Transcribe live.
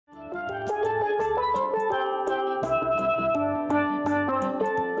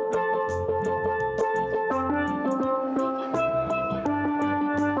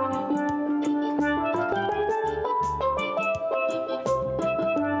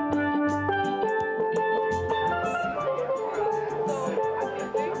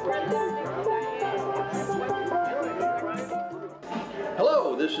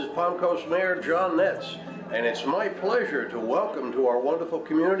This is Palm Coast Mayor John Netz, and it's my pleasure to welcome to our wonderful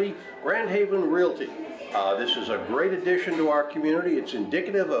community Grand Haven Realty. This is a great addition to our community. It's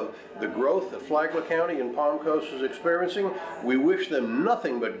indicative of the growth that Flagler County and Palm Coast is experiencing. We wish them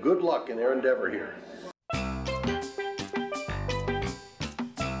nothing but good luck in their endeavor here.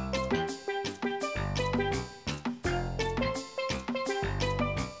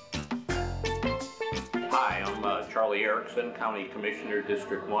 Hi, I'm Charlie Erickson, County Commissioner,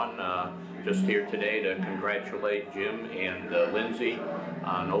 District 1. Just here today to congratulate Jim and Lindsay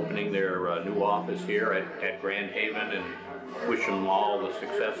on opening their new office here at Grand Haven and wish them all the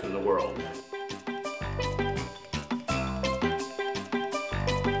success in the world.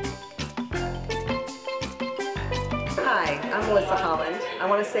 Hi, I'm Melissa Holland. I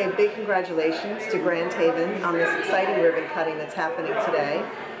want to say a big congratulations to Grand Haven on this exciting ribbon cutting that's happening today.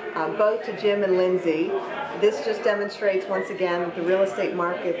 Both to Jim and Lindsay. This just demonstrates once again that the real estate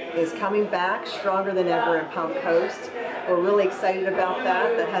market is coming back stronger than ever in Palm Coast. We're really excited about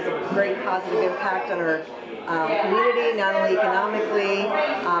that. That has a great positive impact on our community, not only economically,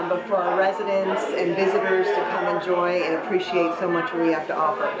 but for our residents and visitors to come enjoy and appreciate so much what we have to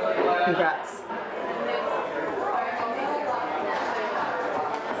offer. Congrats.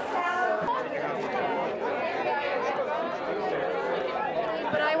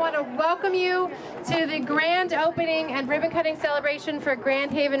 Welcome you to the grand opening and ribbon cutting celebration for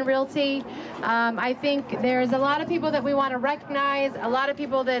Grand Haven Realty. I think there's a lot of people that we want to recognize, a lot of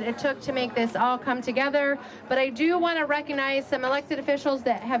people that it took to make this all come together, but I do want to recognize some elected officials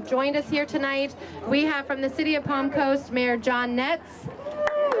that have joined us here tonight. We have from the City of Palm Coast, Mayor John Netz.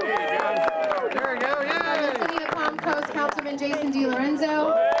 Hey, John. There we go, yay! From the City of Palm Coast, Councilman Jason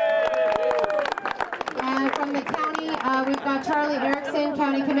DiLorenzo. And from the county, we've got Charlie Erickson,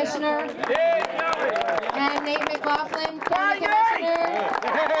 County Commissioner. And Nate McLaughlin, County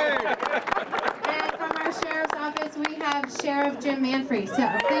Commissioner. And from our Sheriff's Office, we have Sheriff Jim Manfrey. So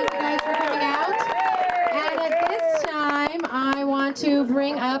thank you guys for coming out. And at this time, I want to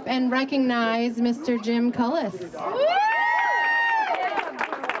bring up and recognize Mr. Jim Cullis.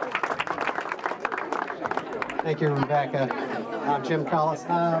 Thank you, Rebecca. I'm Jim Cullis.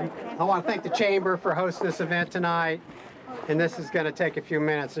 I want to thank the Chamber for hosting this event tonight. And this is going to take a few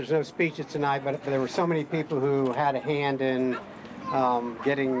minutes. There's no speeches tonight, but there were so many people who had a hand in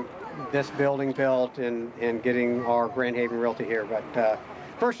getting this building built and getting our Grand Haven Realty here. But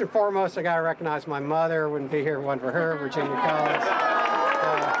first and foremost, I got to recognize my mother. Wouldn't be here if it wasn't for her, Virginia Cullis.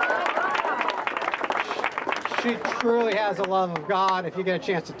 She truly has a love of God. If you get a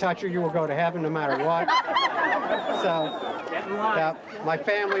chance to touch her, you will go to heaven no matter what. So, yeah, my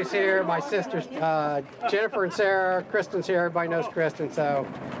family's here, my sisters, Jennifer and Sarah, Kristen's here, everybody knows Kristen. So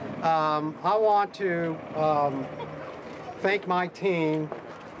I want to thank my team.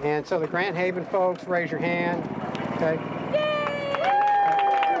 And so the Grand Haven folks, raise your hand. Okay.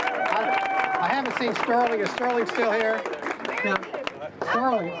 I haven't seen Sterling. Is Sterling still here? No.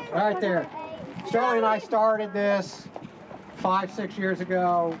 Sterling, right there. Sterling and I started this 5-6 years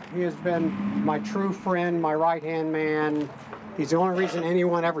ago. He has been my true friend, my right-hand man. He's the only reason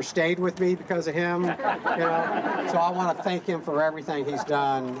anyone ever stayed with me because of him. You know? So I want to thank him for everything he's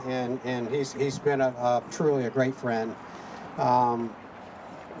done, and he's been truly a great friend. I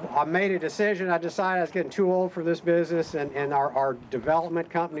made a decision. I decided I was getting too old for this business, and our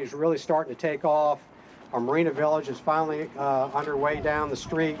development company is really starting to take off. Our Marina Village is finally underway down the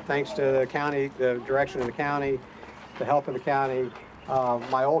street, thanks to the county, the direction of the county, the help of the county.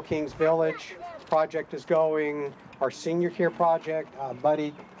 My Old Kings Village project is going. Our senior care project,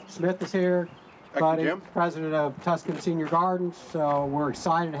 Buddy Smith is here. Buddy, president of Tuscan Senior Gardens. So we're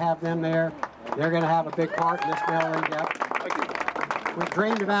excited to have them there. They're going to have a big part in this building. Yep. We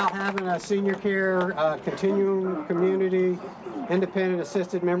dreamed about having a senior care continuum community, independent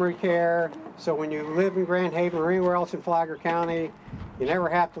assisted memory care. So when you live in Grand Haven or anywhere else in Flagler County, you never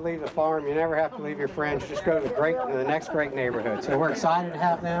have to leave the farm. You never have to leave your friends. Just go to the next great neighborhood. So we're excited to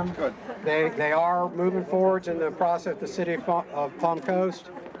have them. Good. They are moving forwards in the process. The city of Palm Coast.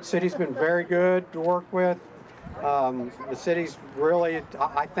 The city's been very good to work with. The city's really,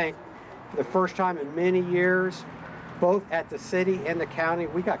 I think, for the first time in many years, both at the city and the county,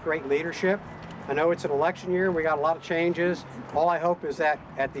 we got great leadership. I know it's an election year. We got a lot of changes. All I hope is that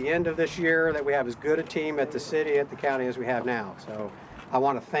at the end of this year that we have as good a team at the city, at the county as we have now. So I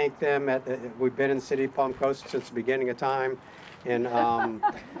want to thank them. We've been in the city of Palm Coast since the beginning of time. And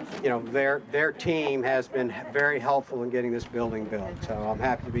you know, their team has been very helpful in getting this building built. So I'm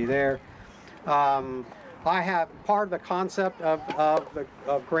happy to be there. I have part of the concept of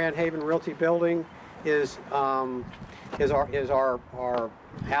Grand Haven Realty building is is our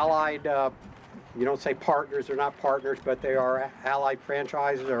allied. You don't say partners; they're not partners, but they are allied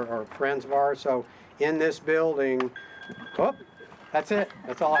franchises or friends of ours. So in this building, oh, that's it.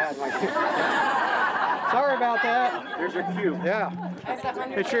 That's all I had in my queue. Sorry about that. There's your cue. Yeah,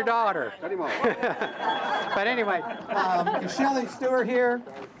 it's your daughter. But anyway, Shelley Stewart here.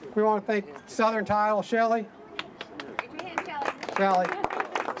 We want to thank Southern Title. Shelley. Shelley.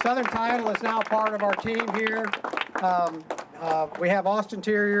 Southern Title is now part of our team here. We have Austin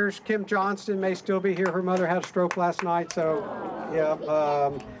Interiors. Kim Johnston may still be here. Her mother had a stroke last night, so yeah.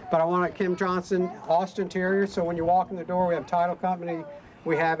 But I want to Kim Johnston, Austin Interiors. So when you walk in the door, we have a title company.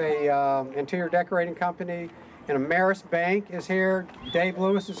 We have a interior decorating company. And Ameris Bank is here. Dave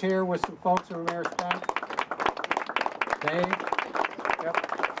Lewis is here with some folks from Ameris Bank. Dave. Yep.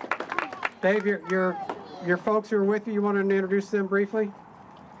 Dave, your folks who are with you, you want to introduce them briefly?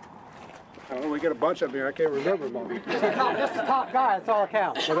 Oh, we got a bunch of them here. I can't remember them all. Just the top guy, that's all that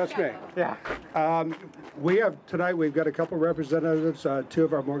counts. Well, that's me. Yeah. Tonight we've got a couple representatives, two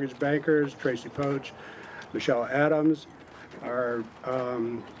of our mortgage bankers, Tracy Poach, Michelle Adams. Our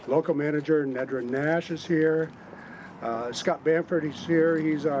local manager, Nedra Nash, is here. Scott Bamford is here.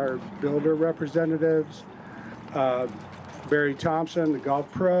 He's our builder representatives. Barry Thompson, the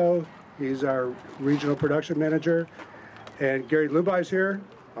golf pro. He's our regional production manager. And Gary Lubai's here.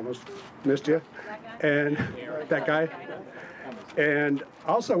 Almost missed you. And that guy. And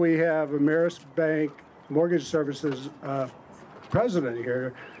also we have Ameris Bank Mortgage Services president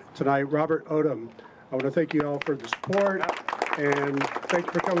here tonight, Robert Odom. I want to thank you all for the support and thank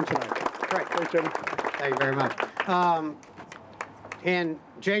you for coming tonight. Great. Thanks, Jim. Thank you very much. And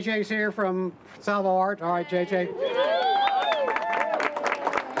JJ's here from Salvo Art. All right, JJ.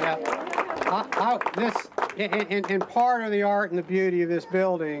 Yeah. And part of the art and the beauty of this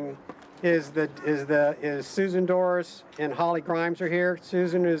building is Susan Doris and Holly Grimes are here.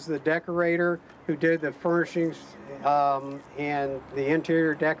 Susan is the decorator who did the furnishings and the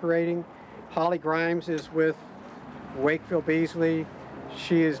interior decorating. Holly Grimes is with Wakefield Beasley.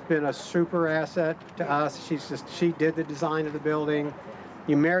 She has been a super asset to us. She did the design of the building.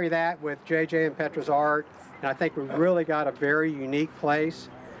 You marry that with JJ and Petra's art, and I think we've really got a very unique place.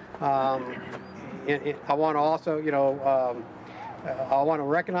 I want to also, I want to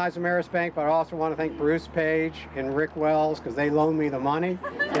recognize Ameris Bank, but I also want to thank Bruce Page and Rick Wells because they loaned me the money.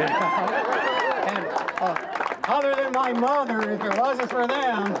 And other than my mother, if it wasn't for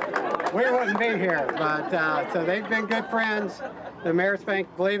them, we wouldn't be here. But so they've been good friends. The Ameris Bank,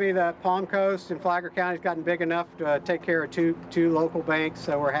 believe me, the Palm Coast and Flagler County has gotten big enough to take care of two local banks,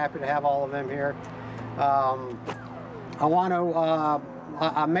 so we're happy to have all of them here.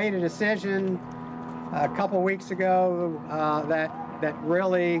 I made a decision a couple weeks ago that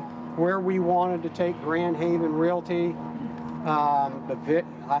really where we wanted to take Grand Haven Realty. I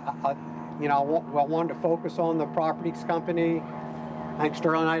wanted to focus on the properties company. I think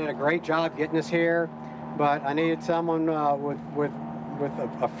Sterling and I did a great job getting us here, but I needed someone with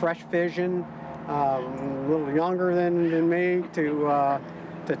a fresh vision, a little younger than me,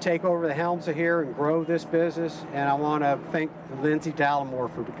 to take over the helms of here and grow this business. And I want to thank Lindsay Dallimore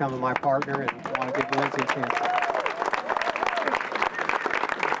for becoming my partner, and I want to give Lindsay a chance.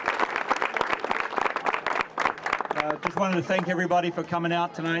 Just wanted to thank everybody for coming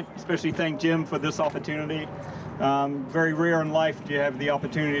out tonight, especially thank Jim for this opportunity. Very rare in life do you have the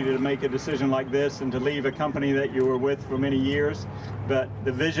opportunity to make a decision like this and to leave a company that you were with for many years. But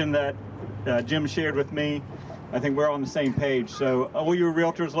the vision that Jim shared with me, I think we're on the same page. So all you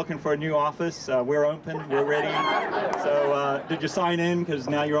realtors looking for a new office, we're open, we're ready. So did you sign in? Because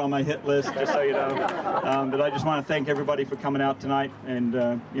now you're on my hit list, just so you know. But I just want to thank everybody for coming out tonight,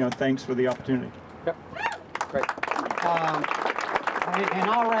 and thanks for the opportunity. Yep. Great. And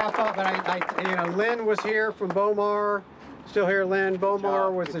I'll wrap up, but Lynn was here from Bomar. Still here, Lynn.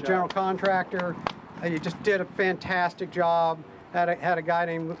 Bomar was the general contractor. You just did a fantastic job. Had a guy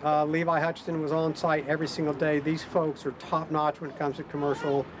named Levi Hutchinson was on site every single day. These folks are top notch when it comes to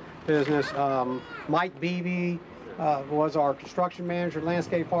commercial business. Mike Beebe was our construction manager,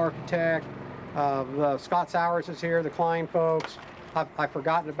 landscape architect. Scott Sowers is here, the Klein folks. I've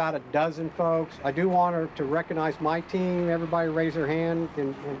forgotten about a dozen folks. I do want to recognize my team. Everybody raise their hand.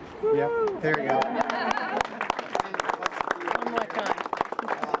 And yep, there you go. One more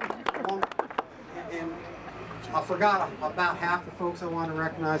time. And I forgot about half the folks I want to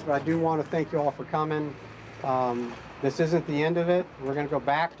recognize, but I do want to thank you all for coming. This isn't the end of it. We're going to go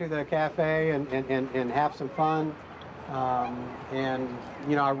back to the cafe and have some fun. I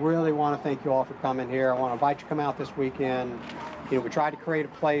really want to thank you all for coming here. I want to invite you to come out this weekend. You know, we tried to create a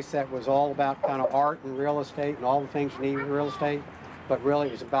place that was all about kind of art and real estate and all the things you need in real estate, but really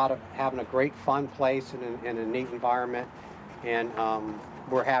it was about having a great fun place and a neat environment. And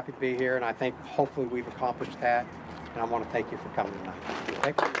we're happy to be here, and I think hopefully we've accomplished that. And I want to thank you for coming tonight.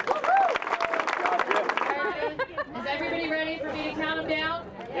 Thank you. Is everybody ready for me to count them down?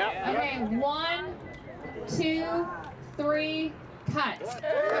 Yep. Okay, 1, 2, 3, cut.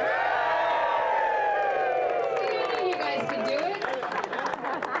 See, you guys can do it.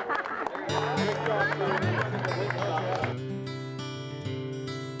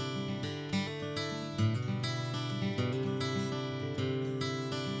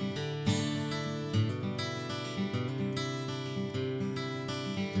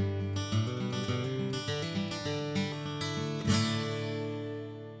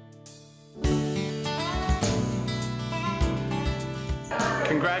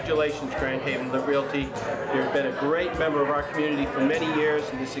 Congratulations, Grand Haven Realty. You've been a great member of our community for many years,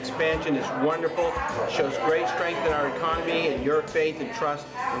 and this expansion is wonderful. It shows great strength in our economy and your faith and trust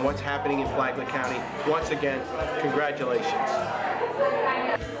in what's happening in Flagler County. Once again, congratulations.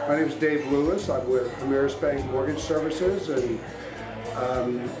 My name is Dave Lewis. I'm with Ameris Bank Mortgage Services, and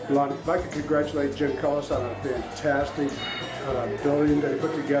I'd like to congratulate Jim Cullis on a fantastic building that he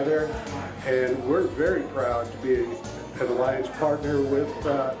put together, and we're very proud to be an alliance partner with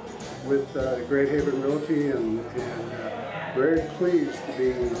Grand Haven Realty, and very pleased to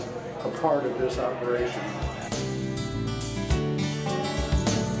be a part of this operation.